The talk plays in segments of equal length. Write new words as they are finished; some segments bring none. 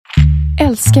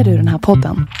Älskar du den här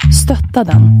podden?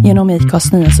 Stötta den genom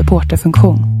IKAs nya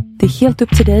supporterfunktion. Det är helt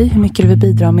upp till dig hur mycket du vill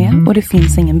bidra med och det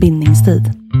finns ingen bindningstid.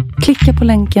 Klicka på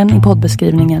länken i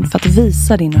poddbeskrivningen för att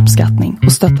visa din uppskattning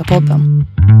och stötta podden.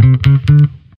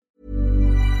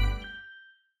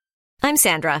 I'm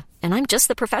Sandra, and I'm just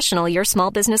the professional your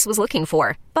small business was looking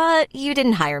for. But you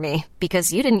didn't hire me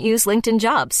because you didn't use LinkedIn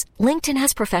Jobs. LinkedIn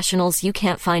has professionals you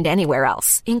can't find anywhere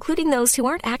else, including those who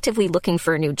aren't actively looking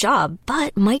for a new job,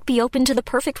 but might be open to the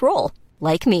perfect role,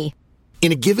 like me.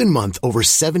 In a given month, over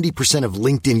 70% of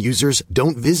LinkedIn users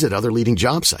don't visit other leading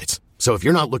job sites. So if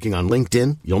you're not looking on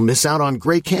LinkedIn, you'll miss out on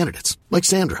great candidates like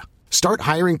Sandra. Start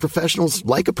hiring professionals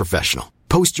like a professional.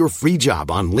 Post your free job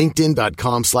on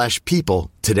linkedin.com/people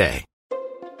today.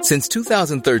 Since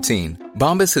 2013,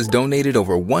 Bombas has donated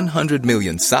over 100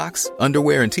 million socks,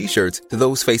 underwear, and T-shirts to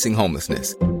those facing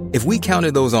homelessness. If we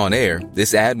counted those on air,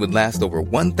 this ad would last over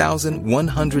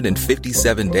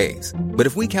 1,157 days. But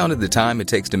if we counted the time it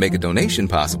takes to make a donation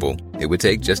possible, it would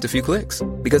take just a few clicks.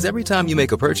 Because every time you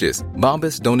make a purchase,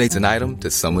 Bombas donates an item to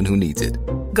someone who needs it.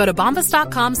 Go to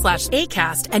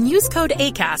bombas.com/ACAST and use code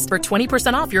ACAST for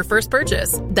 20% off your first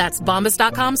purchase. That's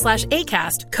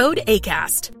bombas.com/ACAST, code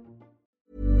ACAST.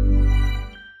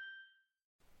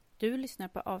 Du lyssnar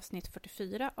på avsnitt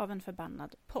 44 av En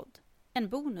förbannad podd. En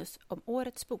bonus om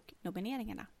årets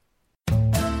boknomineringarna.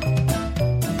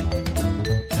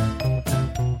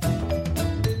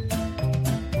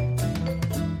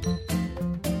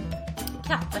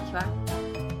 Kattakvart.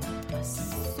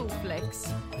 Soflex.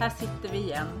 Här sitter vi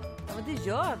igen. Ja, men det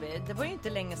gör vi. Det var ju inte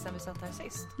länge sedan vi satt här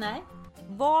sist. Nej.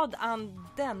 Vad an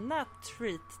denna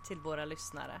treat till våra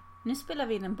lyssnare? Nu spelar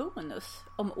vi in en bonus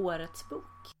om årets bok.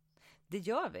 Det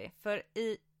gör vi, för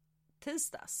i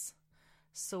tisdags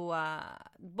så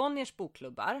Bonniers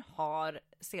bokklubbar har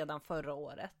sedan förra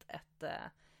året ett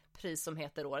pris som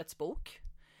heter Årets bok.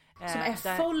 Som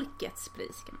är folkets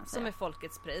pris, kan man säga. Som är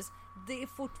folkets pris. Det är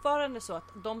fortfarande så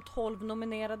att de 12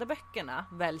 nominerade böckerna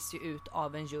väljs ju ut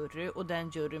av en jury, och den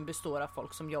juryn består av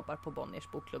folk som jobbar på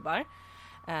Bonniers bokklubbar.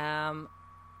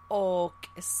 Och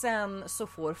sen så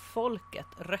får folket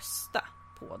rösta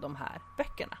på de här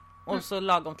böckerna. Och så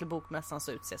lagom till bokmässan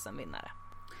så utses en vinnare.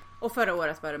 Och förra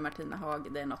året var det Martina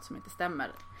Haag, det är något som inte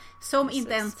stämmer. Som Precis.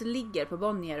 Inte ens ligger på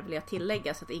Bonnier, vill jag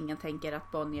tillägga, så att ingen tänker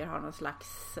att Bonnier har någon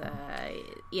slags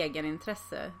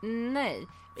egenintresse. Nej,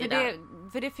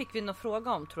 för det fick vi nog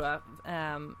fråga om, tror jag,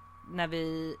 när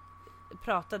vi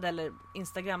pratade eller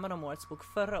instagrammade om årets bok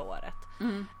förra året.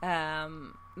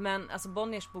 Men alltså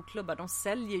Bonniers bokklubbar, de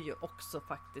säljer ju också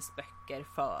faktiskt böcker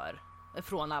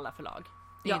från alla förlag.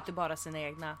 Det är ju inte bara sina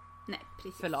egna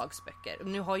förlagsböcker.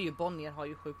 Nu har ju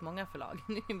Bonnier sjukt många förlag.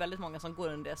 Det är väldigt många som går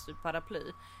under deras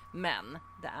paraply. Men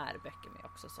det är böcker med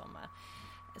också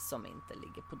som inte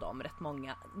ligger på dem. Rätt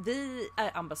många. Vi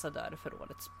är ambassadörer för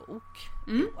årets bok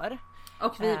i år.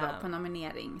 Och vi var på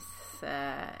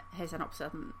hejsan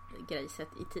hoppsan grejset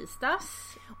i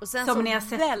tisdags. Och sen som så ni har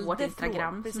sett på vårt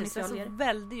Instagram. Precis, sen så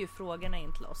välde ju frågorna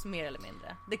in till oss, mer eller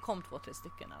mindre. Det kom 2-3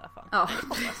 stycken i alla fall. Ja.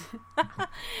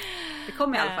 Det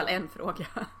kom i alla fall en fråga.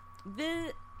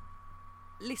 Vi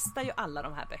listar ju alla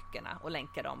de här böckerna och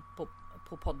länkar dem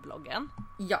på poddbloggen.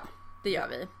 Ja, det gör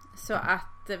vi. Så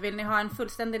att vill ni ha en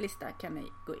fullständig lista kan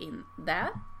ni gå in där.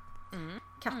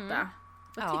 Katta,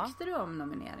 vad tyckte du om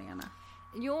nomineringarna?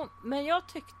 Jo, men jag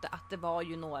tyckte att det var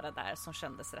ju några där som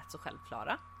kändes rätt så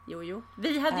självklara. Jo.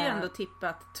 Vi hade ju ändå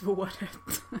tippat 2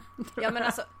 rätt. Ja, men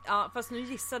alltså, fast nu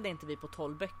gissade inte vi på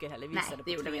 12 böcker heller. Vi gissade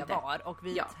på 3 var. Och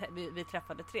vi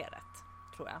träffade 3 rätt,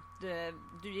 tror jag.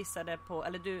 Du gissade på,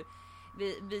 eller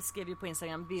vi skrev ju på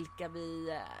Instagram vilka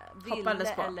vi ville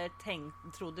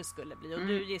eller trodde skulle bli. Och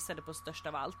du gissade på Störst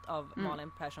av allt av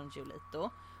Malin Persson Giolito.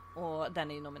 Och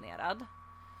den är ju nominerad.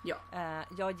 Ja.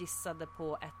 Jag gissade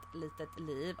på Ett litet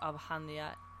liv av Hanya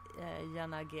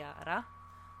Janagiara.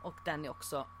 Och den är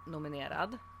också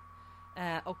nominerad.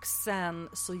 Och sen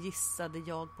så gissade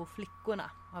jag på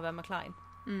Flickorna av Emma Klein.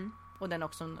 Och den är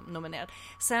också nominerad.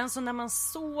 Sen så när man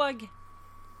såg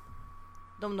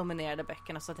de nominerade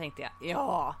böckerna så tänkte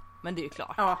jag, men det är ju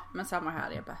klart. Ja, men samma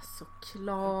här, jag bara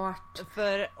såklart.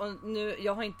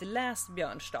 Jag har inte läst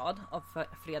Björnstad av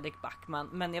Fredrik Backman,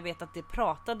 men jag vet att det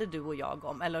pratade du och jag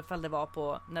om, eller ifall det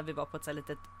var när vi var på ett så här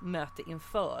litet möte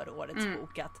inför årets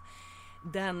bok, att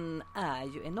den är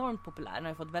ju enormt populär. Den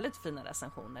har ju fått väldigt fina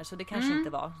recensioner, så det kanske inte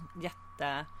var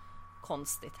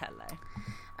jättekonstigt heller.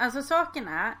 Alltså saken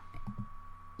är,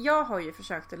 jag har ju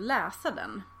försökt att läsa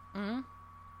den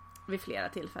vid flera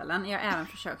tillfällen. Jag har även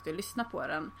försökt att lyssna på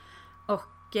den.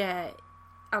 Och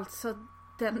alltså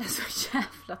den är så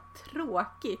jävla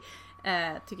tråkig,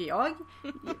 tycker jag.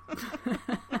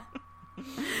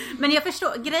 Men jag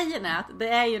förstår, grejen är att det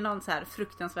är ju någon så här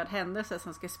fruktansvärd händelse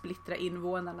som ska splittra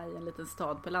invånarna i en liten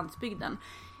stad på landsbygden.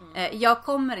 Jag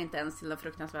kommer inte ens till den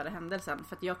fruktansvärda händelsen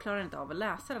för att jag klarar inte av att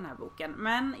läsa den här boken.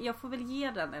 Men jag får väl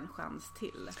ge den en chans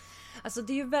till. Alltså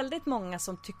det är ju väldigt många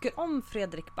som tycker om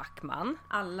Fredrik Backman.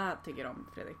 Alla tycker om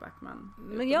Fredrik Backman.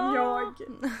 Men jag...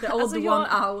 The odd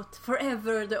one out.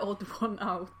 Forever the odd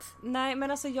one out. Nej,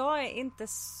 men alltså jag är inte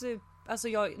Alltså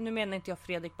nu menar inte jag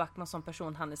Fredrik Backman som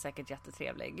person, han är säkert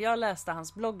jättetrevlig. Jag läste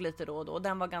hans blogg lite då och då och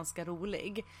den var ganska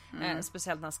rolig.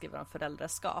 Speciellt när han skriver om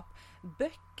föräldraskap.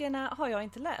 Böckerna har jag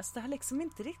inte läst. Det har liksom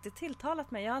inte riktigt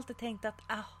tilltalat mig. Jag har alltid tänkt att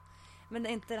men det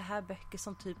är inte det här böcker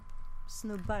som typ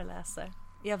snubbar läser.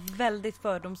 Jag är väldigt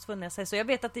fördomsfull när jag säger så. Jag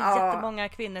vet att det är jättemånga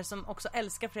kvinnor som också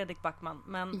älskar Fredrik Backman.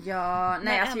 Men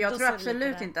alltså jag tror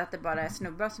absolut inte att det bara är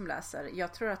snubbar som läser.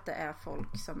 Jag tror att det är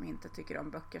folk som inte tycker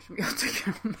om böcker som jag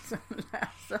tycker om som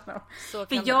läser dem.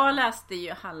 För jag läste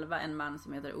ju halva En man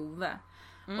som heter Ove.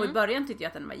 Och i början tyckte jag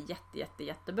att den var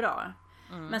jättebra.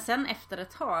 Men sen efter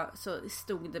ett tag så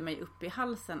stod det mig upp i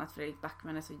halsen att Fredrik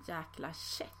Backman är så jäkla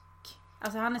check.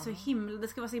 Alltså han är så det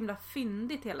ska vara så himla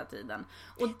fyndigt hela tiden.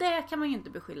 Och det kan man ju inte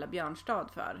beskylla Björnstad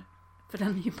för. För den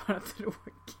är ju bara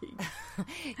tråkig.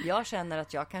 Jag känner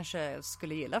att jag kanske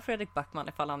skulle gilla Fredrik Backman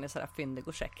ifall han är sådär fyndig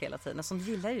och check hela tiden. Sånt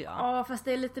gillar ju jag. Ja, fast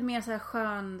det är lite mer såhär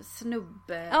skön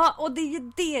snubbe. Ja, och det är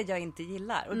ju det jag inte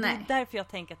gillar. Och det är därför jag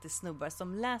tänker att det är snubbar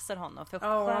som läser honom.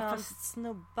 För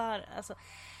snubbar, alltså...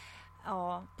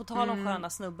 Ja, på tal om sköna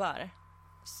snubbar.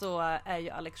 Så är ju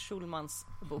Alex Schulmans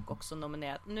bok också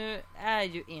nominerad. Nu är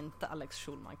ju inte Alex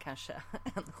Schulman kanske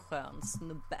en skön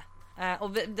snubbe.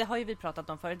 Och det har ju vi pratat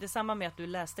om förut. Det är samma med att du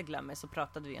läste Glöm mig, så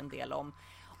pratade vi en del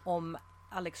om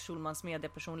Alex Schulmans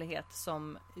mediepersonlighet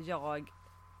som jag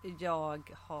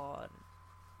har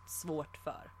svårt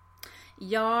för.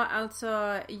 Ja,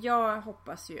 alltså jag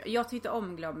hoppas ju. Jag tyckte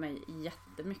om Glöm mig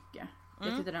jättemycket.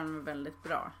 Jag tyckte den var väldigt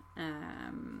bra.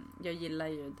 Jag gillar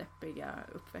ju deppiga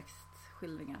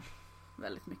uppväxtskildringar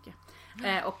väldigt mycket.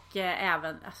 Och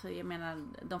även, alltså jag menar,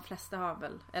 de flesta har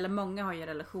väl, eller många har ju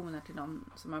relationer till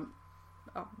någon som har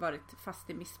varit fast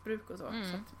i missbruk och så.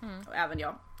 Och även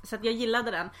jag. Så att jag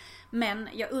gillade den. Men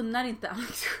jag unnar inte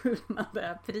Alex Schulman det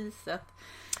här priset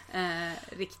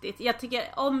riktigt. Jag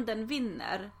tycker om den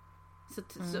vinner så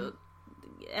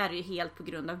är det ju helt på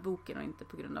grund av boken och inte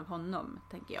på grund av honom,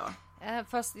 tänker jag.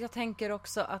 Fast jag tänker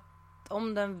också att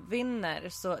om den vinner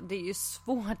så det är ju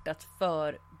svårt att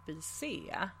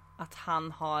förbise att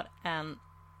han har en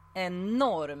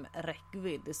enorm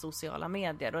räckvidd i sociala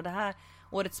medier. Och det här,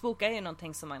 årets bok är ju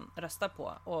någonting som man röstar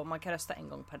på. Och man kan rösta en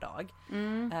gång per dag.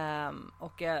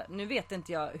 Och nu vet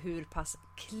inte jag hur pass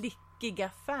klickiga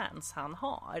fans han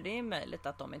har. Det är möjligt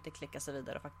att de inte klickar sig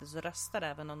vidare och faktiskt röstar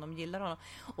även om de gillar honom.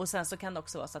 Och sen så kan det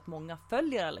också vara så att många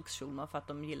följer Alex Schulman för att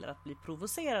de gillar att bli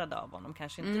provocerade av honom.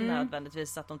 Kanske inte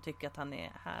nödvändigtvis att de tycker att han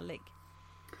är härlig.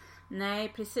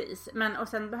 Nej, precis. Men och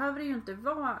sen behöver det ju inte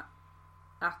vara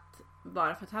att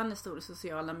bara för att han är stor i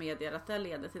sociala medier att det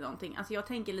leder till någonting. Alltså jag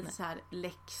tänker lite så här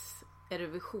Lex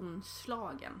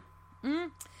Eurovisionsslagen.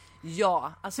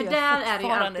 Ja, alltså för jag där är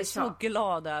fortfarande är så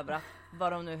glad över att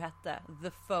vad de nu hette,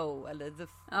 The Foe eller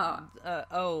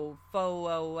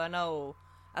Foe and O.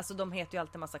 Alltså de heter ju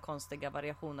alltid massa konstiga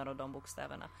variationer av de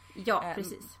bokstäverna. Ja,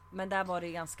 precis. Men där var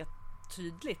det ganska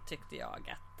tydligt tyckte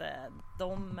jag att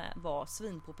de var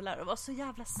svinpopulära. Jag var så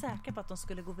jävla säker på att de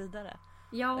skulle gå vidare.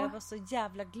 Ja. Och jag var så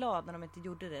jävla glad när de inte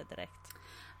gjorde det direkt.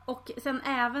 Och sen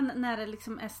även när det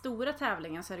liksom är stora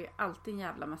tävlingar så är det ju alltid en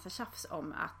jävla massa tjafs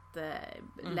om att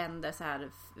länder så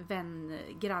här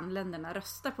grannländerna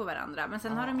röstar på varandra. Men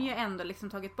sen har de ju ändå liksom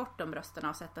tagit bort de rösterna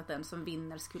och sett att den som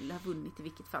vinner skulle ha vunnit i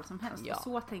vilket fall som helst. Ja. Och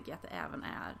så tänker jag att det även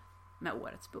är med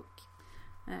årets bok.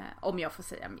 Om jag får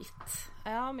säga mitt.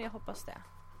 Ja, men jag hoppas det.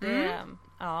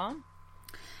 Ja.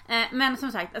 Men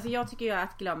som sagt, alltså jag tycker ju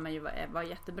att Glöm mig var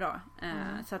jättebra.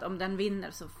 Så att om den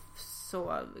vinner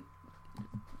så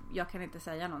jag kan inte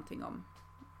säga någonting om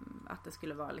att det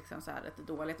skulle vara liksom så här ett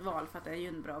dåligt val, för att det är ju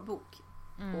en bra bok.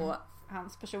 Och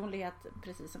hans personlighet,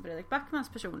 precis som Fredrik Backmans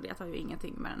personlighet, har ju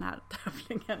ingenting med den här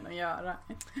tävlingen att göra.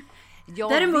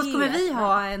 Däremot kommer vi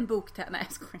ha en boktävling. Nej,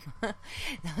 jag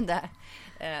skojar.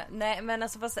 Nej, men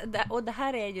alltså och det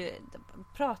här är ju,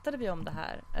 pratade vi om det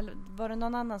här eller var det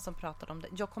någon annan som pratade om det?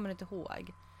 Jag kommer inte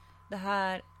ihåg. Det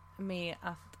här med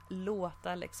att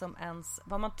låta liksom ens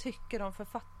vad man tycker om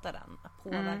författaren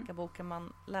påverka boken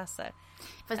man läser.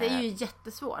 Fast det är ju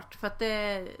jättesvårt, för att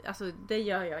det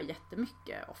gör jag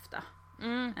jättemycket ofta.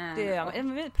 Det gör jag.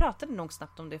 Vi pratade nog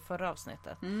snabbt om det i förra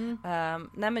avsnittet.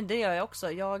 Nej, men det gör jag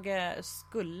också. Jag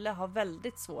skulle ha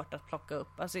väldigt svårt att plocka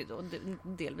upp, alltså, och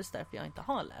delvis därför jag inte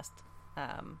har läst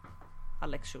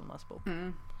Alex Schulmans bok.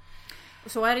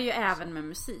 Och så är det ju även med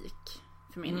musik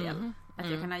för min del. Att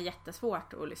jag kan ha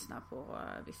jättesvårt att lyssna på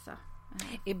vissa.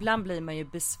 Ibland blir man ju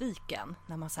besviken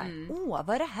när man säger vad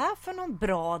är det här för någon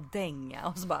bra dänga?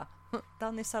 Och så bara,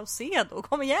 Danny Saucedo,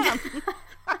 kom igen!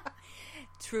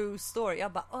 True story.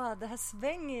 Jag bara, det här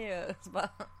svänger ju. Så bara,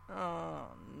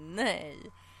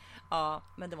 nej. Ja,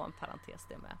 men det var en parentes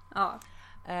det med. Ja.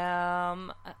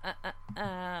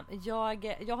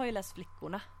 Jag har ju läst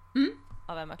Flickorna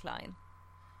av Emma Cline.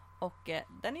 Och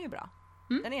den är ju bra.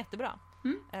 Den är jättebra.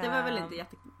 Det var väl inte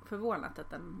jätteförvånat att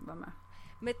den var med.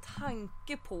 Med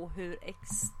tanke på hur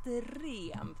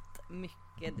extremt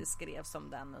mycket det skrevs om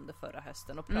den under förra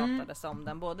hösten och pratades om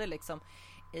den både liksom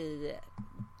i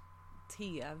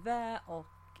tv och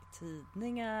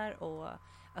tidningar och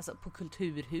alltså på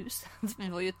Kulturhus. Vi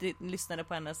var ju lyssnade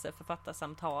på hennes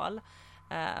författarsamtal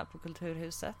på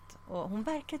Kulturhuset och hon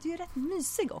verkade ju rätt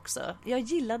mysig också. Jag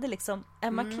gillade liksom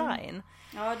Emma Cline.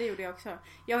 Ja, det gjorde jag också.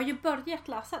 Jag har ju börjat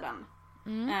läsa den.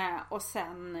 Och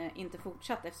sen inte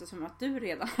fortsatt eftersom att du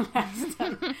redan har läst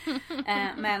den.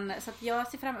 Men så att jag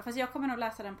ser fram emot, fast jag kommer nog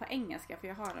läsa den på engelska för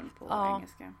jag har den på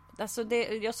engelska. Alltså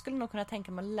jag skulle nog kunna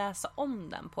tänka mig att läsa om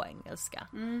den på engelska.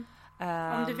 Om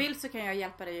du vill så kan jag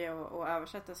hjälpa dig att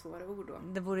översätta svåra ord då.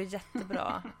 Det vore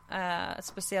jättebra.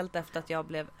 Speciellt efter att jag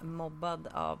blev mobbad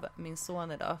av min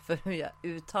son idag för hur jag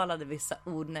uttalade vissa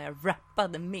ord när jag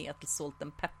rappade med till Salt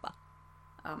and Pepper.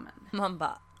 Amen. Man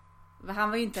bara, han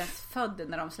var ju inte ens född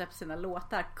när de släppte sina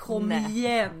låtar. Kom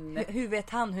igen! Hur vet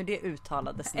han hur det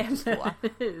uttalades 92?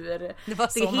 Hur? Det var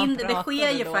så man pratade det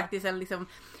sker ju då. faktiskt en liksom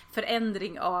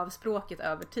förändring av språket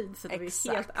över tid. Så det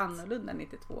var helt annorlunda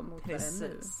 92 mot vad det är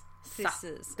nu.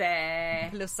 Precis.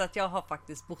 Plus att jag har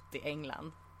faktiskt bott i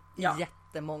England i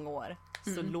jättemånga år.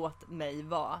 Så låt mig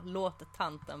vara. Låt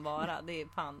tanten vara. Det är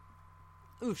fan...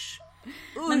 Usch.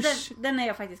 Men den är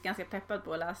jag faktiskt ganska peppad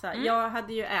på att läsa. Jag har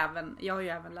ju även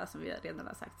läst, som vi redan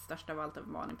har sagt, Största av allt av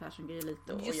Malin Persson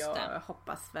Grilito. Och jag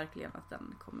hoppas verkligen att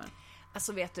den kommer.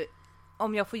 Alltså vet du,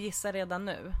 om jag får gissa redan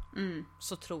nu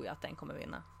så tror jag att den kommer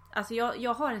vinna. Alltså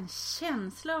jag har en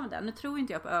känsla av den. Nu tror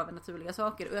inte jag på övernaturliga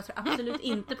saker. Och jag tror absolut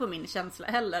inte på min känsla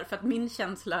heller. För att min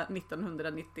känsla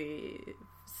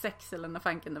 1996 eller när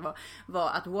fanken det var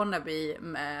att Wannabe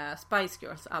med Spice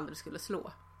Girls aldrig skulle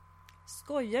slå.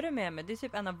 Skojar du med mig? Det är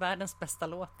typ en av världens bästa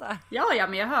låtar. Ja,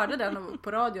 men jag hörde den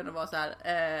på radion och var så här: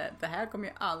 det här kommer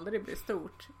ju aldrig bli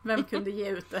stort. Vem kunde ge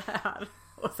ut det här?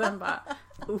 Och sen bara,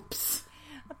 oops.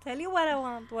 I'll tell you what I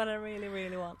want, what I really,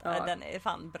 really want. Ja. Den är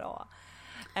fan bra.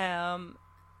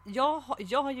 Jag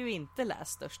har ju inte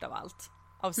läst Störst av allt.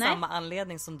 Av samma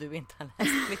anledning som du inte har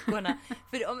läst Flickorna.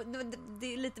 För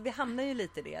det är lite, vi hamnar ju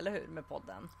lite i det, eller hur, med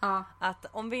podden. Ja. Att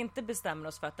om vi inte bestämmer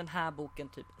oss för att den här boken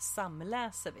typ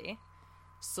samläser vi,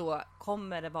 så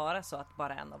kommer det vara så att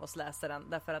bara en av oss läser den.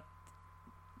 Därför att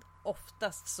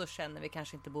oftast så känner vi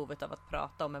kanske inte behovet av att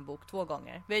prata om en bok 2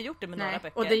 gånger. Vi har gjort det med några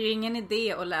böcker. Och det är ju ingen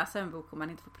idé att läsa en bok om man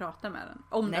inte får prata med den.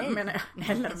 Om den menar jag.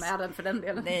 Eller med den för den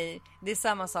delen. Nej, det är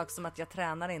samma sak som att jag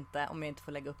tränar inte om jag inte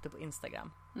får lägga upp det på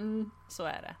Instagram. Så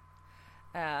är det.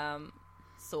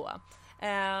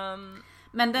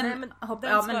 Men den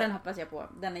hoppas jag på.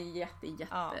 Den är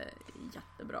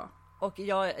jättebra. Och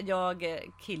jag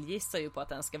killgissar ju på att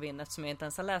den ska vinna eftersom jag inte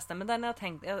ens har läst den. Men den har jag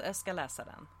tänkt, jag ska läsa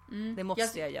den. Det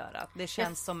måste jag göra. Det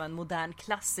känns som en modern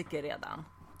klassiker redan.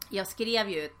 Jag skrev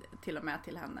ju till och med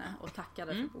till henne och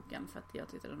tackade för boken för att jag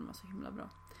tyckte den var så himla bra.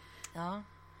 Ja.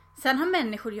 Sen har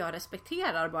människor jag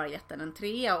respekterar bara gett den en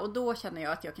 3 och då känner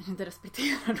jag att jag kanske inte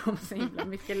respekterar dem så himla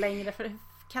mycket längre, för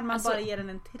kan man bara ge den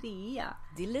en 3?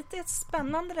 Det är lite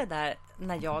spännande det där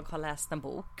när jag har läst en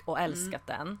bok och älskat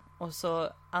den och så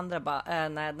andra bara,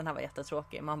 nej den här var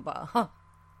jättetråkig. Man bara,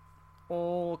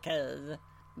 okej.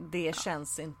 Det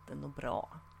känns inte nog bra.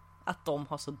 Att de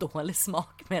har så dålig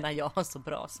smak medan jag har så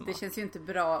bra smak. Det känns ju inte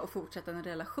bra att fortsätta en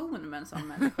relation med en sån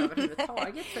människa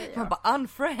överhuvudtaget, säger jag. Man bara,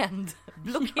 unfriend,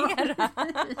 blockera.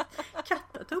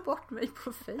 Katta tog bort mig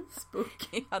på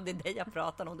Facebook. Ja, det är det jag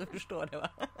pratar om, du förstår det, va?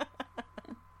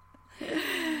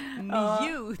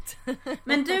 Mute.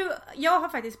 Men du, jag har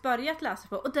faktiskt börjat läsa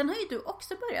på, och den har ju du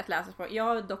också börjat läsa på. Jag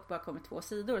har dock bara kommit 2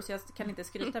 sidor så jag kan inte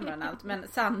skryta med den allt. Men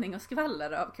Sanning och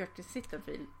skvaller av Curtis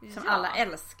Sittenfeld, som alla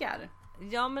älskar.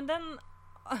 Ja, men den...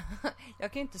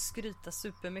 Jag kan ju inte skryta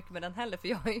supermycket med den heller, för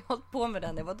jag har ju hållit på med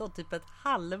den, det var då typ ett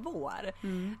halvår.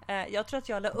 Jag tror att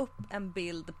jag la upp en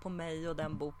bild på mig och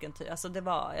den boken, alltså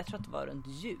jag tror att det var runt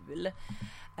jul.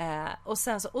 Och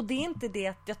sen så, och det är inte det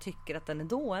att jag tycker att den är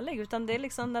dålig, utan det är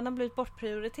liksom, den har blivit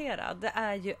bortprioriterad. Det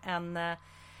är ju en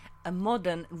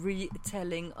modern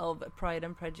retelling of Pride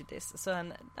and Prejudice.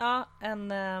 Så en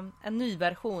ny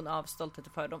version av Stolthet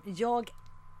och fördom. Jag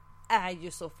är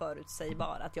ju så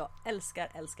förutsägbar att jag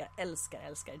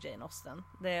älskar Jane Austen.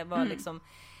 Det var liksom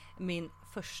min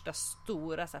första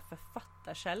stora så här,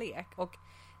 författarkärlek. Och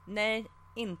nej,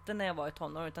 inte när jag var i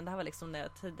tonår, utan det här var liksom när jag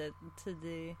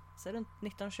tidig så runt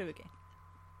 1920.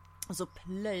 Och så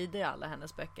plöjde jag alla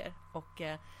hennes böcker. Och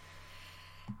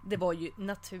det var ju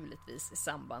naturligtvis i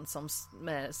samband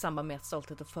med att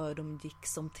Stolthet och fördom gick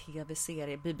som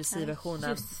tv-serie,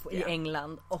 BBC-versionen i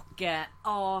England. Och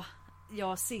ja,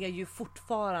 jag ser ju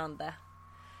fortfarande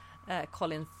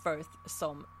Colin Firth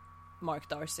som Mark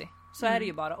Darcy. Så är det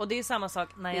ju bara. Och det är samma sak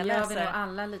när jag läser. Det gör vi nog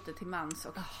alla lite till mans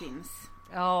och kvinns.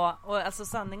 Ja, och alltså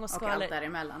sanning och skvaller. Och allt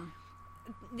däremellan.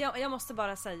 Jag måste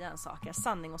bara säga en sak.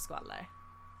 Sanning och skvaller.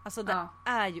 Alltså det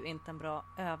är ju inte en bra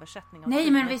översättning av Nej,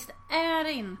 titeln. men visst är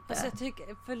det inte. Alltså jag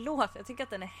tycker att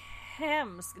den är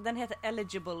hemsk. Den heter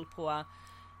Eligible på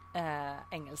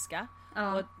engelska.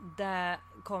 Och där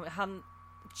kom han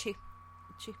Chip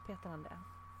heter han det.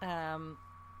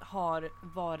 Har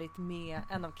varit med,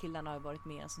 en av killarna har varit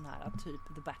med i en sån här typ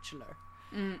The Bachelor.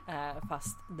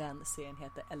 Fast den serien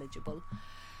heter Eligible.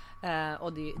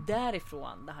 Och det är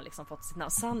därifrån det har liksom fått sitt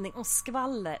namn. Sanning och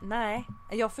skvaller. Nej,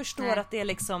 jag förstår att det är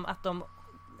liksom att de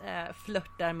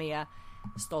flörtar med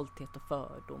stolthet och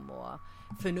fördom och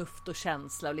förnuft och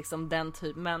känsla och liksom den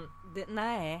typ. Men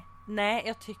nej,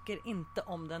 jag tycker inte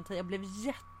om den titeln. Jag blev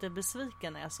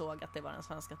jättebesviken när jag såg att det var den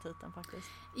svenska titeln faktiskt.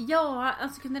 Ja,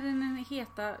 alltså kunde den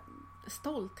heta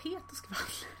Stolthet och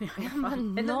skvaller i alla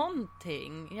fall?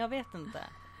 Någonting, jag vet inte.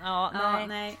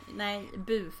 Nej,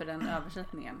 bu för den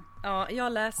översättningen. Ja,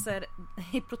 jag läser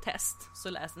i protest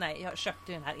jag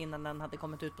köpte den här innan den hade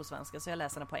kommit ut på svenska, så jag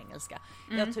läser den på engelska.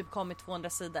 Jag har typ kommit 200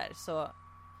 sidor, så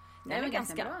det är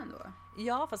ganska bra ändå.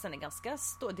 Ja, fast den är ganska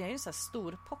stor. Det är ju så här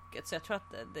stor pocket, så jag tror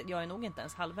att jag är nog inte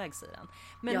ens halvvägs i den.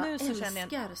 Men jag nu så älskar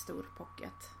känner jag stor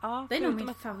pocket. Ja, det är nog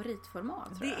mitt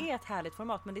favoritformat, tror jag. Det är ett härligt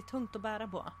format, men det är tungt att bära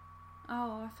på.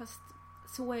 Ja, fast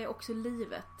så är också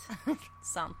livet.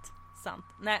 Sant.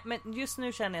 Nej, men just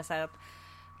nu känner jag så här att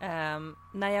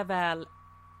när jag väl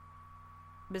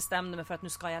bestämde mig för att nu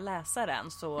ska jag läsa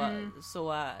den så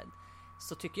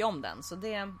tycker jag om den. Så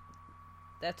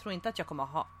jag tror inte att jag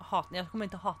kommer jag kommer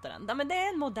inte hata den. Men det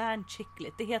är en modern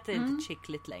chicklit. Det heter inte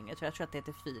chicklit längre. Jag tror att det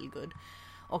heter feelgood.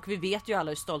 Och vi vet ju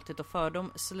alla hur Stolthet och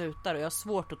fördom slutar, och jag har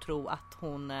svårt att tro att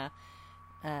hon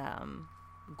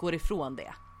går ifrån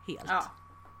det helt. Ja.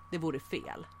 Det vore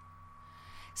fel.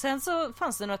 Sen så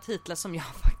fanns det några titlar som jag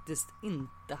faktiskt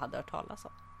inte hade hört talas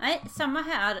om. Nej, samma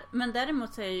här. Men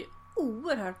däremot så är jag ju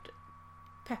oerhört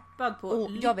peppad på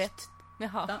lykt. Jag vet.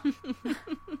 Jaha.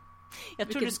 Jag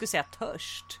trodde du skulle säga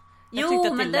törst. Jag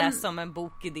tyckte att det lät som en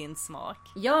bok i din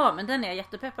smak. Ja, men den är jag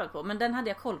jättepeppad på. Men den hade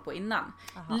jag koll på innan.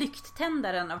 Aha.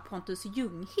 Lykttändaren av Pontus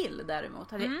Ljunghill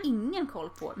däremot hade jag ingen koll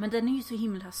på. Men den är ju så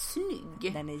himla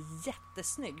snygg. Den är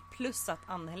jättesnygg. Plus att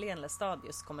Ann-Helén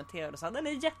Lestadius kommenterade och sa den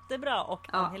är jättebra.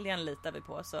 Och Ann-Helén litar vi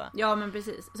på. Så. Ja, men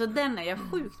precis. Så den är jag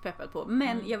sjukt peppad på.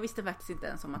 Men jag visste faktiskt inte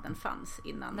ens om att den fanns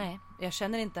innan. Nej, jag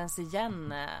känner inte ens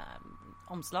igen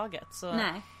omslaget. Så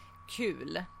nej.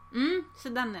 Kul. Så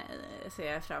den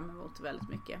ser jag fram emot väldigt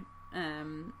mycket.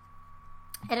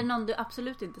 Är det någon du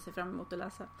absolut inte ser fram emot att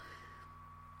läsa?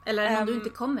 Eller är det någon du inte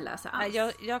kommer läsa alls?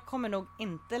 Jag kommer nog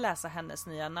inte läsa hennes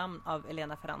nya namn av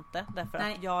Elena Ferrante. Därför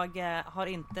att jag har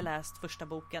inte läst första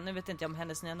boken. Nu vet inte jag om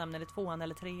hennes nya namn är 2:an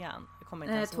eller 3:an. Jag kommer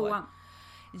inte ens ihåg.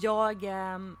 Jag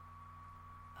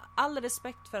all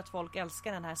respekt för att folk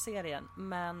älskar den här serien,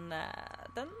 men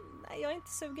jag är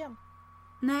inte sugen.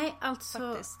 Nej, alltså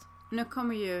faktiskt. Nu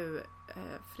kommer ju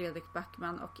Fredrik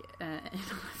Backman och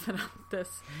Elena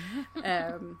Ferrantes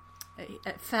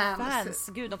fans.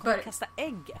 Gud, de kommer kasta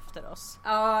ägg efter oss.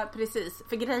 Ja, precis.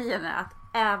 För grejen är att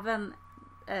även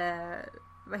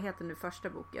vad heter nu första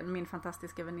boken? Min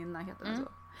fantastiska väninna heter den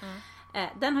så.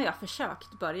 Den har jag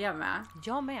försökt börja med.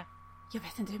 Jag med. Jag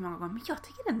vet inte hur många gånger, men jag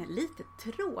tycker den är lite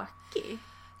tråkig.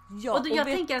 Ja, och jag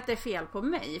tänker att det är fel på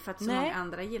mig för att så många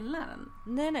andra gillar den.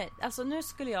 Nej, alltså nu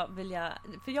skulle jag vilja,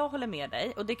 för jag håller med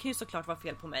dig, och det kan ju såklart vara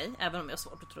fel på mig, även om jag har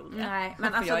svårt att tro det. Nej,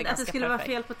 men alltså att det skulle vara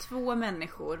fel på 2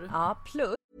 människor. Ja,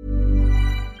 plus.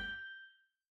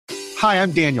 Hi,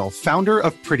 I'm Daniel, founder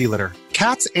of Pretty Litter.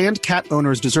 Cats and cat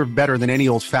owners deserve better than any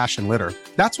old-fashioned litter.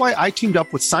 That's why I teamed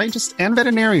up with scientists and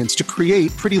veterinarians to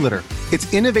create Pretty Litter.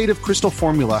 Its innovative crystal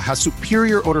formula has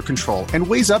superior odor control and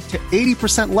weighs up to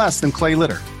 80% less than clay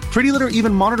litter. Pretty Litter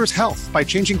even monitors health by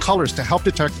changing colors to help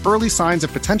detect early signs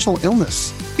of potential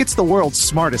illness. It's the world's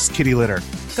smartest kitty litter.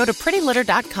 Go to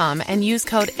prettylitter.com and use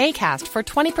code ACAST for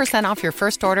 20% off your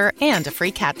first order and a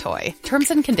free cat toy.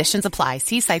 Terms and conditions apply.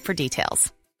 See site for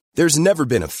details. There's never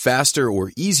been a faster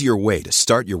or easier way to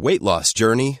start your weight loss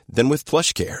journey than with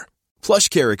PlushCare.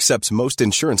 PlushCare accepts most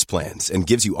insurance plans and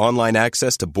gives you online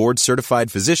access to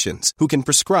board-certified physicians who can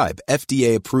prescribe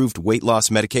FDA-approved weight loss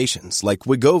medications like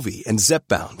Wegovy and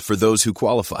Zepbound for those who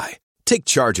qualify. Take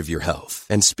charge of your health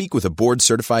and speak with a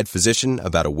board-certified physician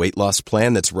about a weight loss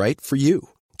plan that's right for you.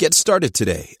 Get started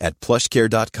today at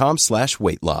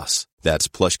plushcare.com/weightloss. That's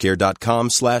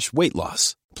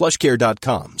plushcare.com/weightloss.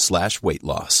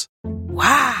 plushcare.com/weightloss.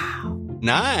 Wow!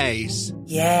 Nice!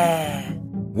 Yeah!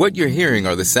 What you're hearing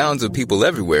are the sounds of people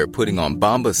everywhere putting on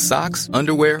Bombas socks,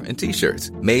 underwear, and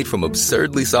T-shirts made from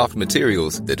absurdly soft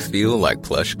materials that feel like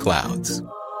plush clouds.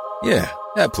 Yeah,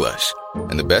 that plush.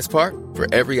 And the best part?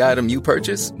 For every item you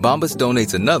purchase, Bombas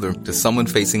donates another to someone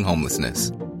facing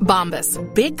homelessness. Bombas.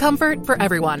 Big comfort for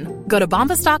everyone. Go to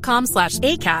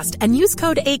bombas.com/ACAST and use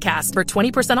code ACAST for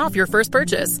 20% off your first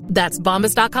purchase. That's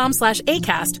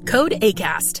bombas.com/ACAST. Code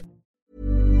ACAST.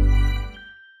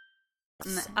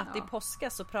 Att i påska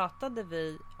så pratade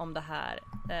vi om det här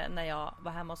när jag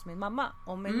var hemma hos min mamma.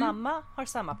 Och min mamma har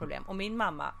samma problem. Och min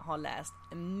mamma har läst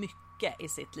mycket i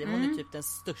sitt liv. Hon är typ den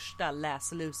största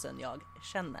läslusen jag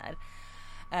känner.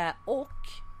 Och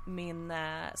min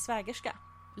svägerska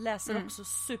läser också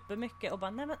supermycket. Och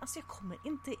bara, nej men alltså jag kommer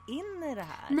inte in i det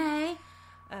här. Nej.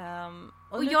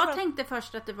 Och jag tänkte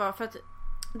först att det var för att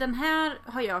den här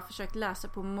har jag försökt läsa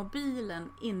på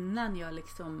mobilen innan jag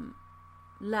liksom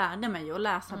lärde mig att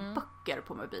läsa böcker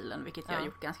på mobilen, vilket jag har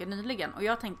gjort ganska nyligen. Och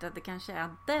jag tänkte att det kanske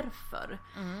är därför.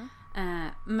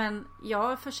 Men jag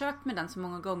har försökt med den så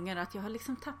många gånger att jag har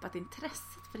liksom tappat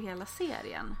intresset för hela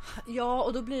serien. Ja,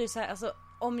 och då blir det så här, alltså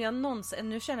om jag någonsin,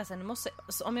 nu känner jag så här,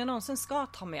 om jag någonsin ska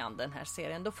ta mig an den här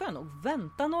serien, då får jag nog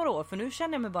vänta några år, för nu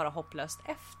känner jag mig bara hopplöst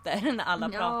efter när alla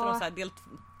pratar om så här, del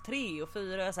 3 och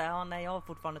 4 och så här, nej, jag har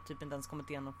fortfarande typ inte ens kommit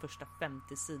igenom de första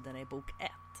 50 sidorna i bok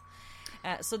 1.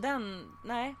 Så den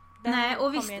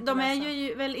och visst, de är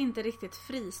ju väl inte riktigt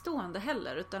fristående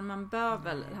heller, utan man bör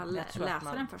väl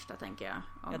läsa den första, tänker jag.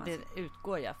 Ja, det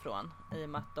utgår jag från, i och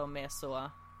med att de är så,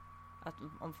 att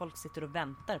om folk sitter och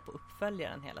väntar på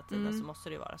uppföljaren hela tiden så måste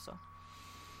det ju vara så.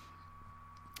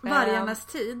 Vargarnas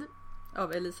tid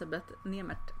av Elisabeth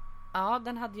Nemert. Ja,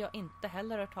 den hade jag inte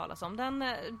heller hört talas om. Den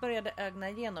började ögna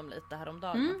igenom lite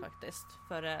häromdagen faktiskt.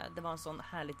 För det var en sån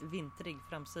härligt vintrig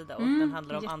framsida. Och den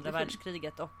handlar om andra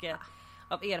världskriget. Och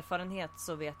av erfarenhet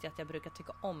så vet jag att jag brukar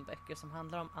tycka om böcker som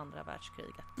handlar om andra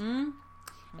världskriget.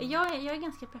 Jag är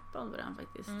ganska peppad på den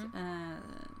faktiskt.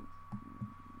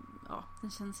 Ja,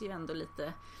 den känns ju ändå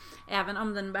lite, även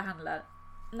om den behandlar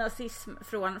nazism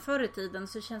från förr i tiden,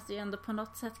 så känns det ju ändå på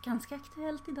något sätt ganska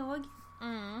aktuellt idag.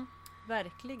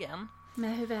 Verkligen.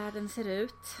 Med hur världen ser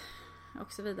ut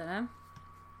och så vidare.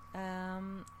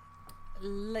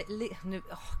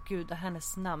 Gud, det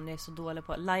hennes namn är så dålig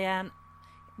på. Liane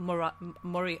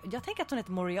jag tänker att hon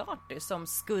heter Moriarty som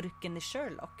skurken i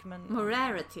Sherlock, men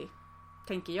Moriarty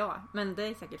tänker jag, men det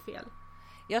är säkert fel.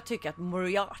 Jag tycker att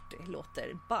Moriarty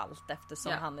låter ballt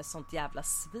eftersom han är sånt jävla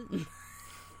svin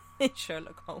i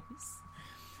Sherlock Holmes.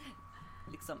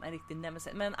 Liksom en riktig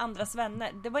nemesis. Men Andras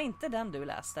vänner, det var inte den du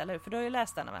läste, eller hur? För du har ju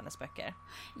läst en av hennes böcker.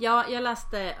 Ja, jag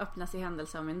läste Öppnas i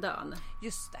händelse av min död.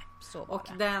 Just det, så var och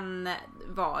det. Den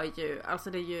var ju,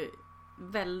 alltså det är ju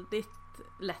väldigt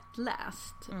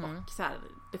lättläst och så här,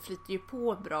 det flyter ju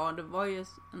på bra. Det var ju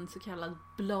en så kallad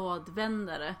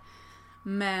bladvändare.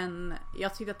 Men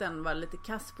jag tyckte att den var lite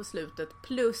kass på slutet.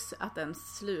 Plus att den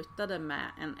slutade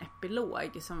med en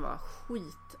epilog som var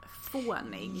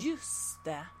skitfånig. Just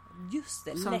det,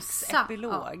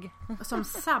 läx-epilog. Som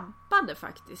sabbade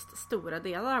faktiskt stora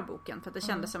delar av boken. För att det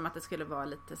kändes som att det skulle vara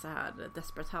lite så här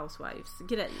Desperate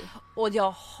Housewives-grej. Och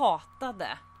jag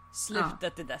hatade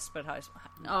slutet i Desperate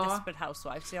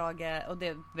Housewives. Och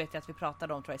det vet jag att vi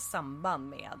pratade om, tror jag, i samband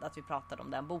med att vi pratade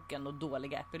om den boken och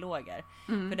dåliga epiloger.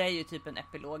 För det är ju typ en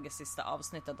epilog i sista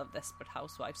avsnittet av Desperate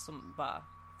Housewives som bara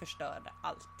förstörde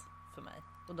allt för mig.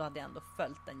 Och då hade jag ändå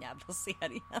följt den jävla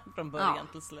serien från början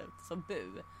till slut. Så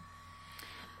bu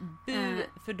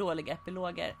för dåliga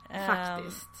epiloger.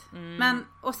 Faktiskt. Men,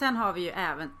 och sen har vi ju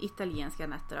även Italienska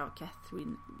nätter av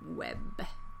Catherine Webb.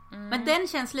 Men den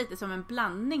känns lite som en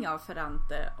blandning av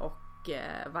Ferrante och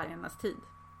Vargarnas tid.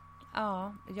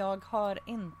 Ja, jag har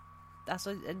inte,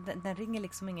 alltså den ringer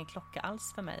liksom ingen klocka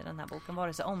alls för mig, den här boken,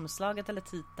 vare sig omslaget eller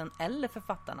titeln eller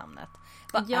författarnamnet.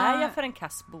 Vad är jag för en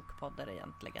kass bokpoddare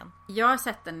egentligen? Jag har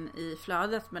sett den i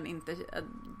flödet, men inte,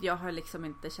 jag har liksom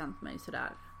inte känt mig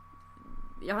sådär.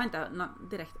 Jag har inte någon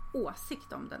direkt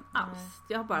åsikt om den alls.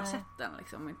 Jag har bara sett den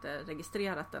liksom, och inte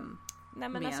registrerat den. Nej,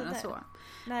 men mer alltså än så.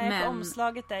 Nej, men för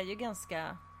omslaget är ju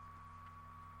ganska...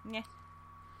 Nej.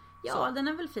 Ja, så. Den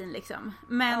är väl fin liksom.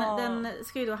 Men den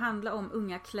ska ju då handla om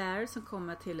unga Claire som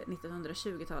kommer till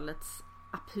 1920-talets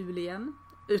Apulien,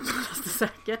 uttalas det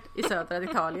säkert, i södra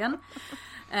Italien.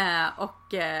 Och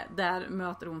där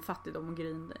möter hon fattigdom och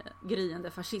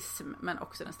gryende fascism, men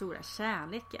också den stora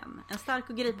kärleken. En stark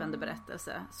och gripande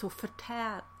berättelse, så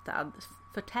förtätad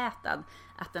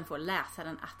att den får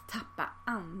läsaren att tappa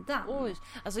andan. Oj,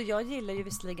 alltså jag gillar ju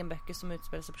visserligen böcker som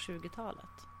utspelar sig på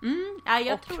 20-talet. Ja,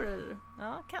 jag tror det.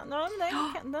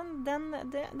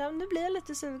 Nu blir jag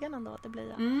lite sugen ändå, det blir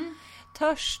jag.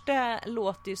 Törst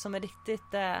låter ju som en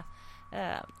riktigt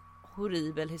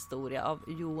horribel historia av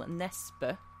Jo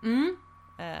Nesbø.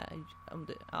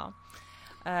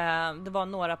 Det var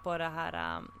några på det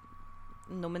här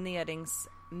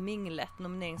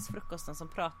nomineringsfrukosten som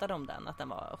pratade om den, att den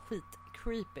var skit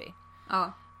creepy.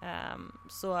 Ja.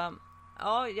 Så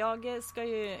ja, jag ska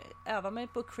ju öva mig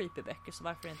på creepy böcker, så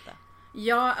varför inte?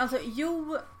 Ja, alltså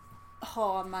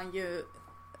har man ju,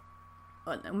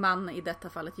 man i detta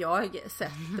fallet jag,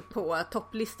 sett på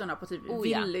topplistorna på typ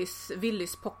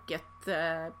Willys Pocket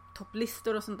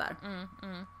topplistor och sånt där.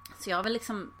 Så jag har väl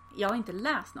liksom, jag har inte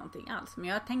läst någonting alls, men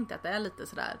jag har tänkt att det är lite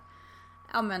sådär,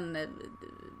 ja men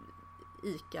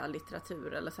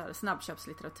ICA-litteratur eller så här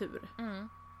snabbköpslitteratur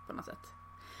på något sätt.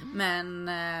 Men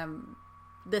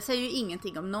det säger ju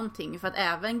ingenting om någonting, för att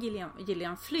även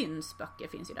Gillian Flynns böcker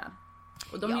finns ju där.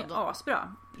 Och de är ju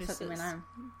asbra. Precis. Så att jag menar,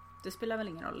 det spelar väl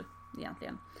ingen roll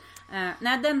egentligen.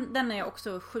 Nej, den är jag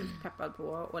också sjukt peppad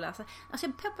på att läsa. Alltså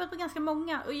jag är peppad på ganska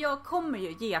många, och jag kommer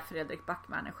ju ge Fredrik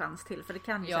Backman en chans till, för det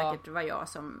kan ju säkert vara jag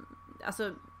som,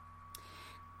 alltså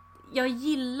jag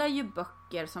gillar ju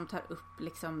böcker som tar upp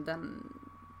liksom den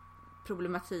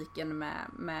problematiken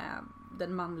med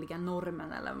den manliga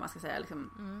normen, eller vad man ska säga liksom.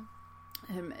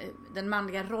 Den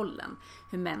manliga rollen,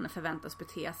 hur män förväntas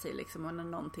bete sig liksom, och när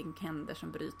någonting händer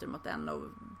som bryter mot den och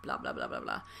bla bla bla bla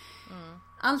bla.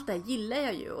 Allt det gillar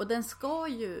jag ju, och den ska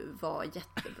ju vara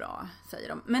jättebra, säger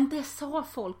de. Men det sa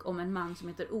folk om en man som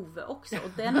heter Ove också, och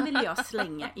den vill jag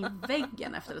slänga i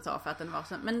väggen efter ett tag, för att den var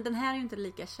så, men den här är ju inte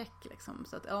lika check liksom,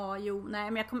 så att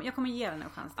men jag kommer ge den en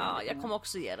chans till. Ja, jag kommer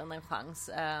också ge den en chans.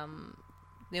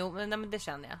 Jo, men det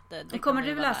känner jag. Det kommer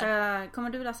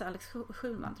du läsa Alex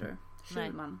Schulman, tror du?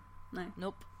 Schulman? Nej.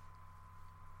 Nope.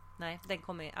 Nej, den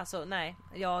kommer, alltså nej.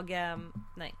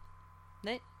 Nej.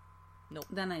 Nope.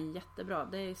 Den är jättebra.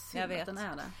 Det är synd att den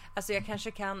är där. Alltså jag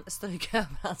kanske kan stryka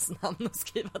över hans namn och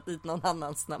skriva dit någon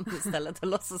annans namn istället, och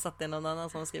låtsas att det är någon annan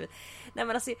som har skrivit. Nej,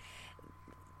 men alltså,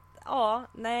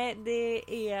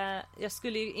 det är, jag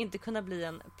skulle ju inte kunna bli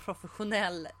en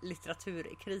professionell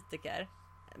litteraturkritiker,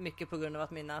 mycket på grund av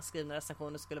att mina skrivna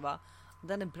recensioner skulle vara,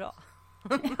 den är bra.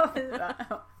 Ja.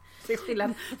 Till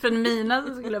skillnad från mina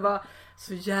så skulle det vara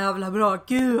så jävla bra.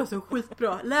 Gud, alltså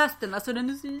skitbra. Läs den, alltså den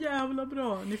är så jävla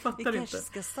bra. Ni fattar inte. Vi kanske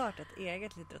ska starta ett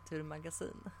eget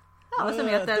litteraturmagasin. Ja, som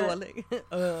heter... Dålig.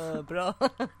 Bra.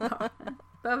 Ja.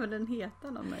 Behöver den heta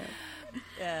någon mer?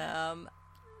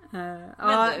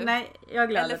 Nej, jag är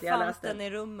glad att jag läste den. Elefanten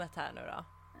i rummet här nu då.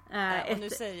 Och nu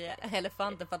säger jag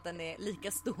elefanten för att den är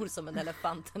lika stor som en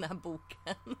elefant, den här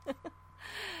boken.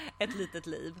 Ett litet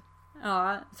liv.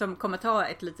 Ja, som kommer ta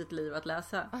ett litet liv att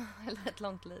läsa. Eller ett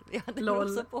långt liv. Ja, det beror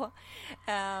också på.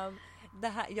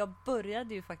 Jag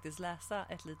började ju faktiskt läsa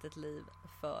Ett litet liv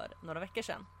för några veckor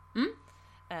sedan.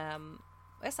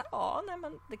 Och jag sa,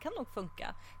 men det kan nog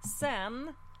funka.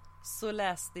 Sen så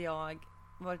läste jag,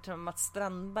 Mats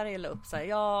Strandberg la upp så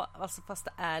här, alltså fast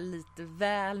det är lite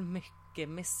väl mycket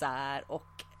misär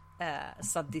och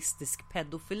sadistisk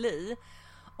pedofili.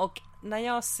 Och när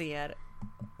jag ser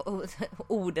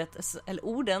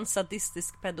orden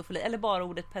sadistisk pedofili, eller bara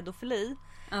ordet pedofili,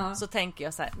 så tänker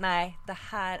jag så här: nej, det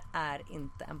här är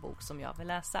inte en bok som jag vill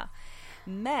läsa.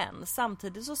 Men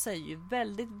samtidigt så säger ju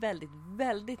väldigt, väldigt,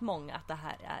 väldigt många att det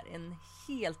här är en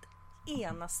helt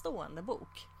enastående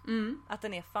bok. Att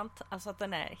den är att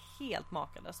den är helt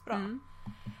makalöst bra.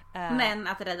 Men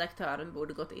att redaktören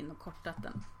borde gått in och kortat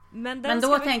den. Men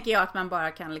då tänker jag att man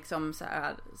bara kan liksom så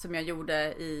här, som jag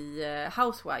gjorde i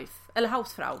Hausfrau menar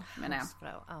jag.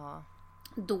 Hausfrau, ja.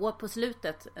 Då på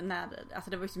slutet,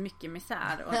 alltså det var ju så mycket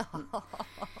misär.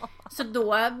 Så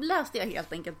då läste jag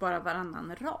helt enkelt bara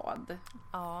varannan rad.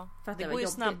 Ja, för att det går ju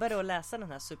snabbare att läsa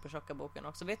den här supertjocka boken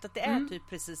också. Vet att det är typ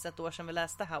precis ett år sedan vi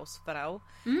läste Hausfrau.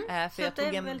 För jag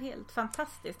det är väl helt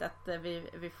fantastiskt att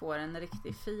vi får en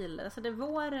riktig fil. Alltså det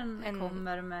våren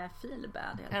kommer med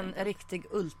filbad. En riktig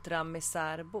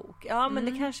ultramisärbok. Ja, men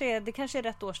det kanske är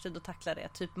rätt årstid att tackla det.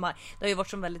 Typ maj. Det har ju varit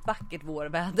som väldigt vackert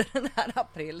vårväder den här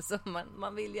april, så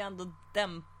man vill ju ändå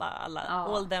dämpa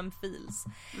all them feels.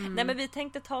 Nej, men vi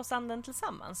tänkte ta oss an den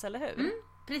tillsammans, eller hur?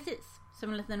 Precis, som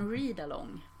en liten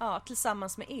read-along. Ja,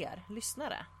 tillsammans med er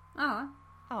lyssnare. Ja,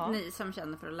 ni som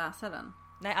känner för att läsa den.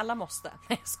 Nej, alla måste.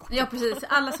 Nej, jag skojar. Ja, precis.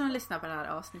 Alla som lyssnar på det här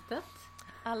avsnittet.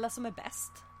 Alla som är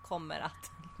bäst kommer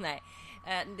att... Nej,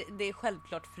 det är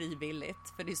självklart frivilligt.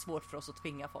 För det är svårt för oss att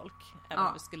tvinga folk. Även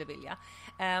om vi skulle vilja.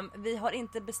 Vi har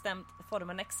inte bestämt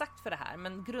formen exakt för det här.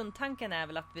 Men grundtanken är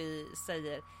väl att vi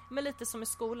säger... Men lite som i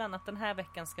skolan. Att den här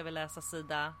veckan ska vi läsa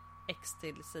sida X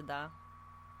till sida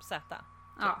Z. Typ.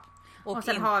 Ja. Och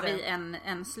sen har vi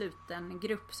en sluten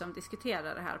grupp som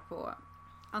diskuterar det här på...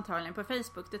 Antagligen på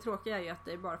Facebook. Det tråkiga är ju att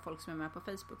det är bara folk som är med på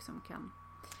Facebook som kan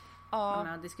vara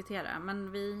med och diskutera.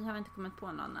 Men vi har inte kommit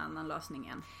på någon annan lösning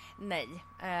än. Nej.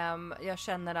 Jag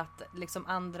känner att liksom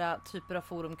andra typer av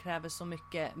forum kräver så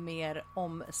mycket mer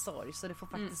omsorg. Så det får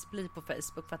faktiskt bli på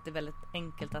Facebook för att det är väldigt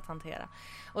enkelt att hantera.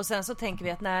 Och sen så tänker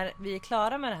vi att när vi är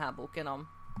klara med den här boken om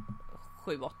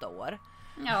 7-8 år.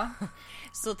 Ja.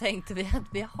 Så tänkte vi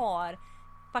att vi har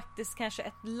faktiskt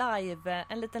kanske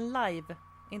en liten live...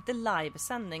 Inte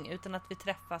livesändning utan att vi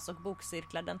träffas och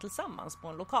bokcirklar den tillsammans på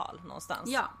en lokal någonstans.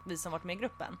 Ja. Vi som varit med i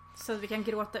gruppen. Så att vi kan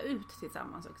gråta ut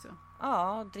tillsammans också.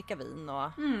 Ja, dricka vin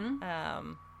och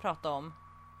prata om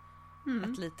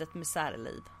ett litet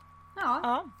misärliv.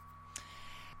 Ja.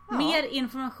 Mer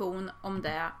information om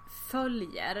det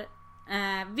följer.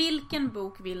 Vilken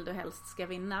bok vill du helst ska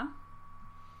vinna?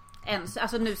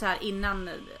 Alltså nu så här innan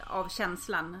av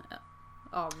känslan...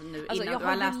 Alltså, innan du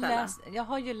har läst alla. Jag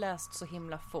har ju läst så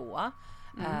himla få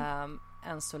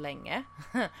än så länge.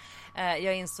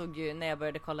 Jag insåg ju när jag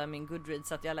började kolla min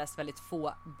Goodreads att jag läst väldigt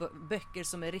få böcker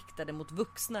som är riktade mot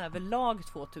vuxna överlag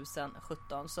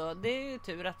 2017. Så det är ju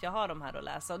tur att jag har de här att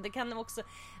läsa. Och det kan också,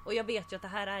 och jag vet ju att det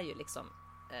här är ju liksom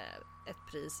ett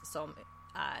pris som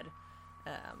är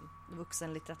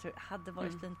vuxenlitteratur. Hade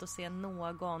varit fint att se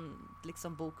någon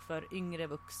liksom bok för yngre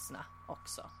vuxna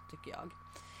också, tycker jag.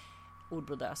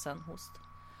 Ordbrodösen, host.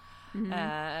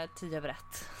 10/1.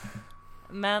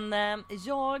 Men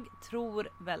jag tror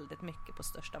väldigt mycket på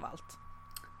Störst av allt.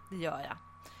 Det gör jag.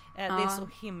 Det är så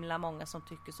himla många som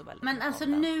tycker så väldigt mycket. Men alltså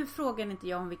nu frågar inte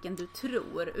jag om vilken du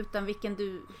tror, utan vilken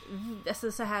du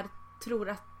alltså så här tror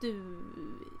att du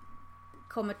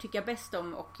kommer tycka bäst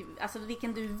om, och alltså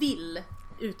vilken du vill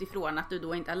utifrån att du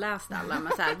då inte har läst alla,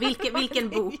 men så här, vilken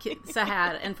bok så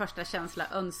här en första känsla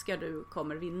önskar du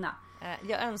kommer vinna?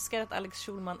 Jag önskar att Alex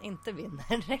Schulman inte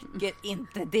vinner. Räcker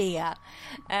inte det?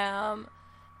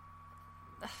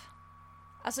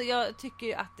 Alltså jag tycker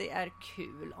ju att det är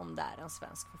kul om det är en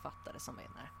svensk författare som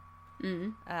vinner.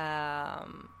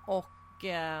 Och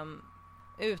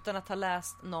utan att ha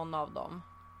läst någon av dem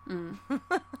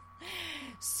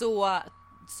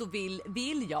så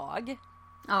vill jag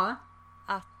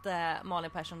att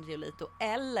Malin Persson Giolito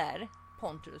eller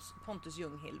Pontus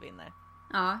Ljunghill vinner.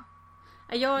 Ja.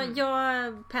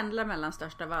 Jag pendlar mellan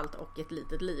Störst av allt och Ett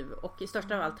litet liv. Och i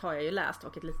Störst av allt har jag ju läst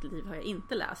och Ett litet liv har jag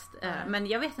inte läst. Men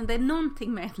jag vet inte, det är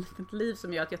någonting med Ett litet liv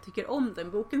som gör att jag tycker om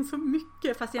den boken så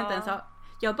mycket. Fast jag inte ens har...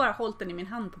 Jag har bara hållit den i min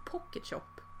hand på Pocket Shop.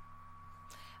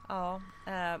 Ja,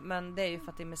 men det är ju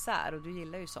för att det är misär och du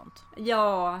gillar ju sånt.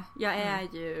 Ja, jag är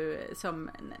ju som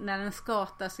när en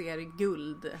skata ser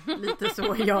guld. Lite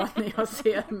så jag när jag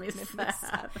ser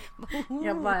misär.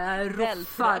 Jag bara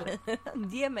roffar.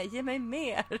 Ge mig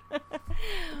mer.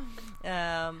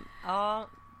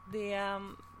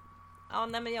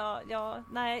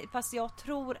 Nej, fast jag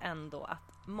tror ändå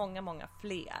att många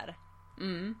fler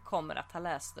kommer att ha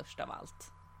läst Störst av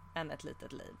allt än Ett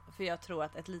litet liv. För jag tror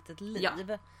att Ett litet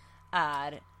liv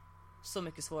är så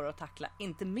mycket svårare att tackla,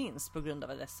 inte minst på grund av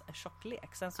dess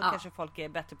tjocklek. Sen så kanske folk är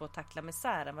bättre på att tackla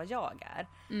misär än vad jag är.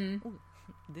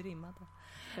 Det rimmade.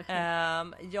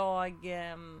 Jag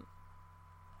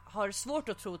har svårt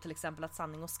att tro till exempel att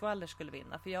Sanning och skvaller skulle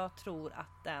vinna, för jag tror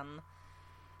att den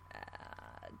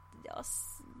jag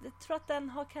tror att den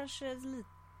har kanske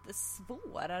lite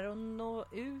svårare att nå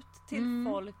ut till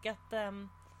folk. Att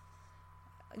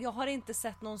jag har inte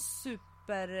sett någon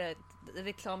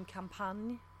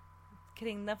reklamkampanj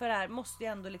kring den, för det här måste ju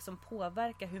ändå liksom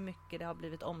påverka hur mycket det har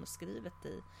blivit omskrivet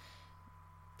i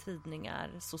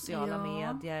tidningar, sociala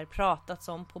medier, pratats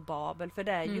om på Babel, för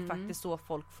det är ju faktiskt så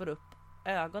folk får upp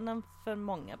ögonen för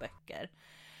många böcker.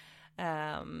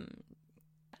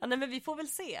 Men vi får väl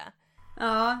se.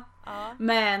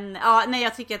 Men nej,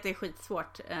 jag tycker att det är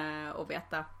skitsvårt att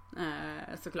veta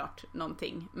såklart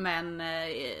någonting, men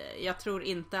jag tror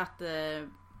inte att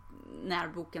när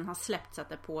boken har släppts att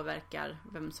det påverkar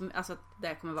vem som, alltså att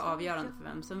det kommer vara avgörande för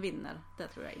vem som vinner. Det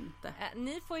tror jag inte.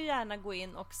 Ni får gärna gå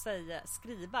in och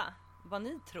skriva vad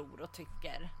ni tror och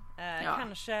tycker.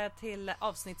 Kanske till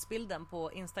avsnittsbilden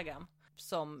på Instagram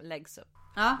som läggs upp.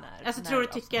 Alltså tror du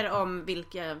tycker om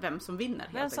vem som vinner?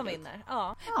 Vem som vinner,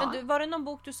 Men var det någon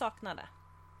bok du saknade?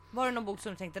 Var det någon bok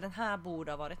som du tänkte den här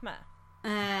borde ha varit med?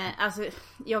 Alltså,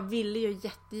 jag ville ju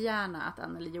jättegärna att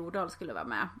Anneli Jordahl skulle vara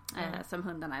med som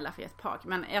hundarna i Lafayette Park.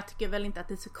 Men jag tycker väl inte att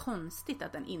det är så konstigt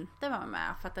att den inte var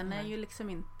med. För att den är ju liksom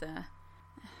inte...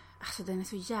 Alltså den är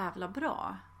så jävla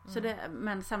bra. Så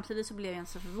men samtidigt så blev jag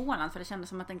inte så förvånad. För det kändes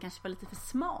som att den kanske var lite för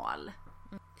smal.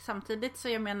 Samtidigt så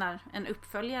jag menar, en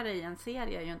uppföljare i en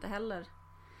serie är ju inte heller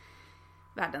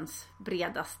världens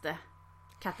bredaste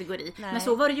kategori. Nej. Men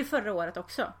så var det ju förra året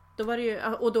också. Då var det ju,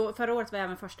 och då, förra året var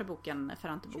även första boken,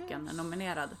 Ferrante-boken,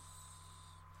 nominerad.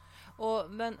 Och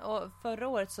förra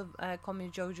året så kom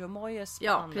ju Jojo Moyes på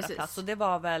andra plats. Och det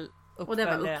var väl uppföljaren. Och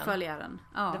det var uppföljaren.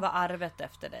 Ja. Det var arvet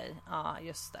efter dig. Ja,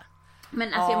 just det.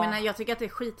 Men alltså, jag menar, jag tycker att det är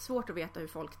skitsvårt att veta hur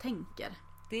folk tänker.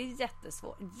 Det är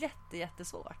jättesvårt.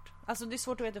 Jättesvårt. Alltså det är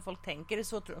svårt att veta hur folk tänker. Det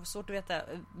är svårt att veta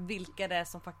vilka det är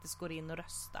som faktiskt går in och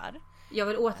röstar. Jag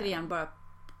vill återigen bara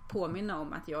påminna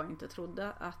om att jag inte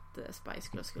trodde att Spice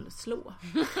Girls skulle slå.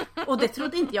 Och det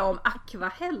trodde inte jag om Aqua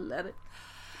heller.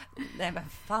 Nej, men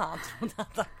fan trodde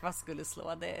att Aqua skulle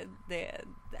slå.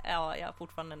 Ja, jag har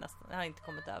fortfarande jag har inte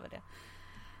kommit över det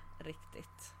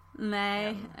riktigt.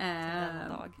 Nej.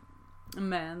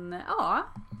 Men ja,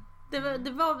 det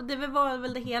var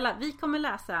väl det hela. Vi kommer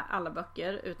läsa alla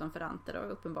böcker utom Ferrante då,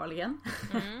 uppenbarligen.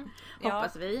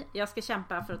 Hoppas vi. Jag ska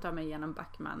kämpa för att ta mig igenom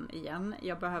Backman igen.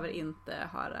 Jag behöver inte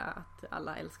höra att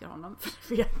alla älskar honom,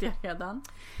 för det vet jag redan.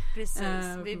 Precis,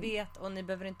 vi vet, och ni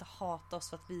behöver inte hata oss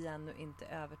för att vi ännu inte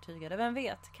är övertygade. Vem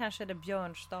vet, kanske är det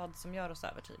Björnstad som gör oss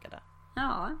övertygade.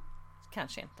 Ja.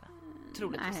 Kanske inte.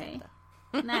 Troligtvis inte.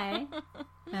 Nej.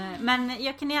 Men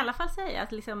jag kan i alla fall säga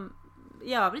att liksom,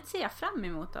 i övrigt ser jag fram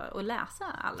emot att läsa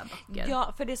alla böcker.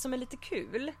 Ja, för det som är lite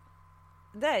kul,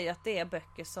 det är ju att det är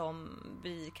böcker som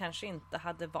vi kanske inte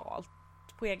hade valt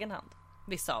på egen hand.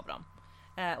 Vissa av dem.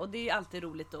 Och det är ju alltid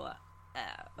roligt att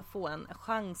få en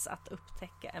chans att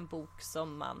upptäcka en bok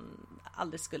som man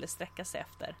aldrig skulle sträcka sig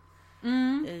efter.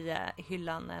 I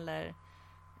hyllan eller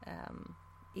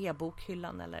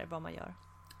e-bokhyllan eller vad man gör.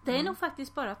 Det är nog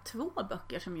faktiskt bara 2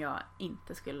 böcker som jag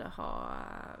inte skulle ha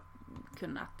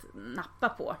kunnat nappa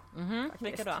på.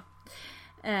 Vilka då?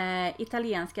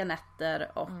 Italienska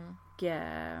nätter och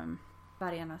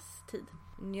Vargarnas tid.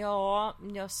 Ja,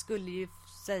 jag skulle ju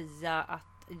säga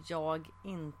att jag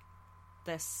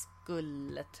inte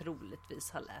skulle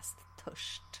troligtvis ha läst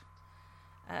Törst.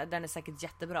 Den är säkert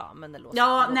jättebra, men den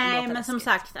låter men läskigt. som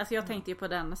sagt, alltså jag tänkte ju på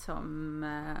den som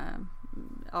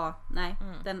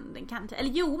den kan inte, eller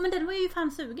jo, men den var jag ju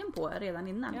fan sugen på redan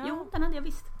innan. Ja. Jo, den hade jag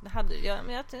visst. Det hade jag,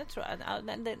 men jag tror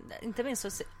att inte minst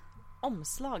så ser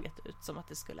omslaget ut som att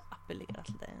det skulle appellera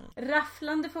till dig.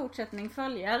 Rafflande fortsättning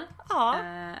följer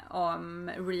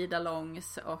om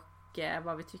read-alongs och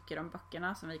vad vi tycker om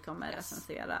böckerna som vi kommer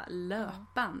recensera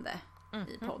löpande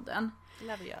i podden.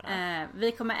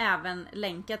 Vi kommer även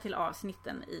länka till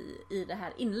avsnitten i det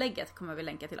här inlägget, kommer vi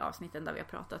länka till avsnitten där vi har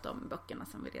pratat om böckerna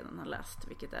som vi redan har läst,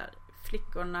 vilket är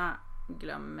Flickorna,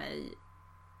 Glöm mig.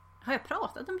 Har jag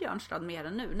pratat om Björnstad mer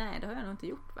än nu? Nej, det har jag nog inte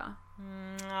gjort, va?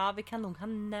 Ja, vi kan nog ha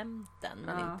nämnt den,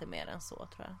 men inte mer än så,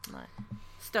 tror jag. Nej.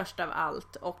 Störst av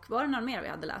allt. Och var det någon mer vi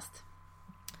hade läst?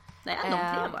 Nej, de 3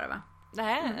 bara, va?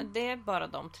 Nej, det är bara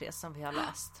de 3 som vi har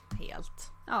läst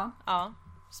helt. Ja.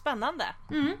 Spännande.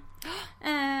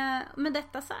 Med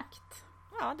detta sagt.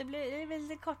 Ja, det blir väl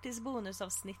lite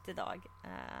korttidsbonusavsnitt idag.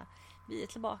 Vi är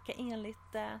tillbaka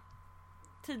enligt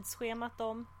tidsschemat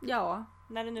om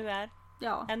när det nu är.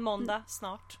 Ja. En måndag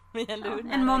snart.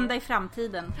 En måndag i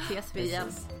framtiden ses vi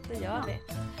igen. Det gör vi.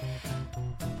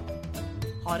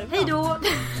 Ha det bra. Hej då!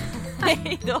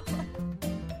 Hej då!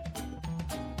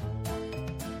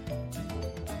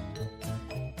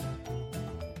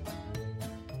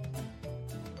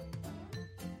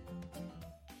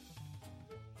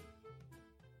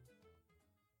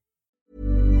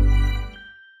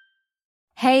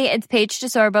 Hey, it's Paige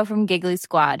DeSorbo from Giggly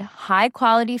Squad. High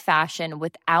quality fashion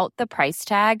without the price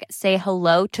tag. Say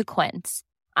hello to Quince.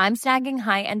 I'm snagging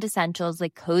high-end essentials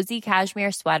like cozy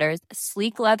cashmere sweaters,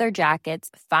 sleek leather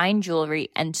jackets, fine jewelry,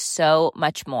 and so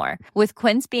much more. With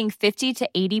Quince being 50 to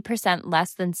 80%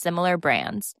 less than similar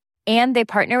brands. And they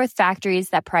partner with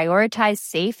factories that prioritize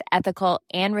safe, ethical,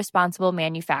 and responsible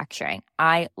manufacturing.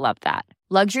 I love that.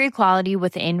 Luxury quality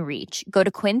within reach. Go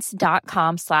to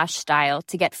quince.com/style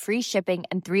to get free shipping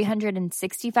and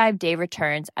 365-day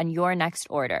returns on your next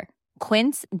order.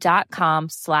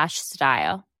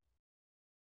 Quince.com/style.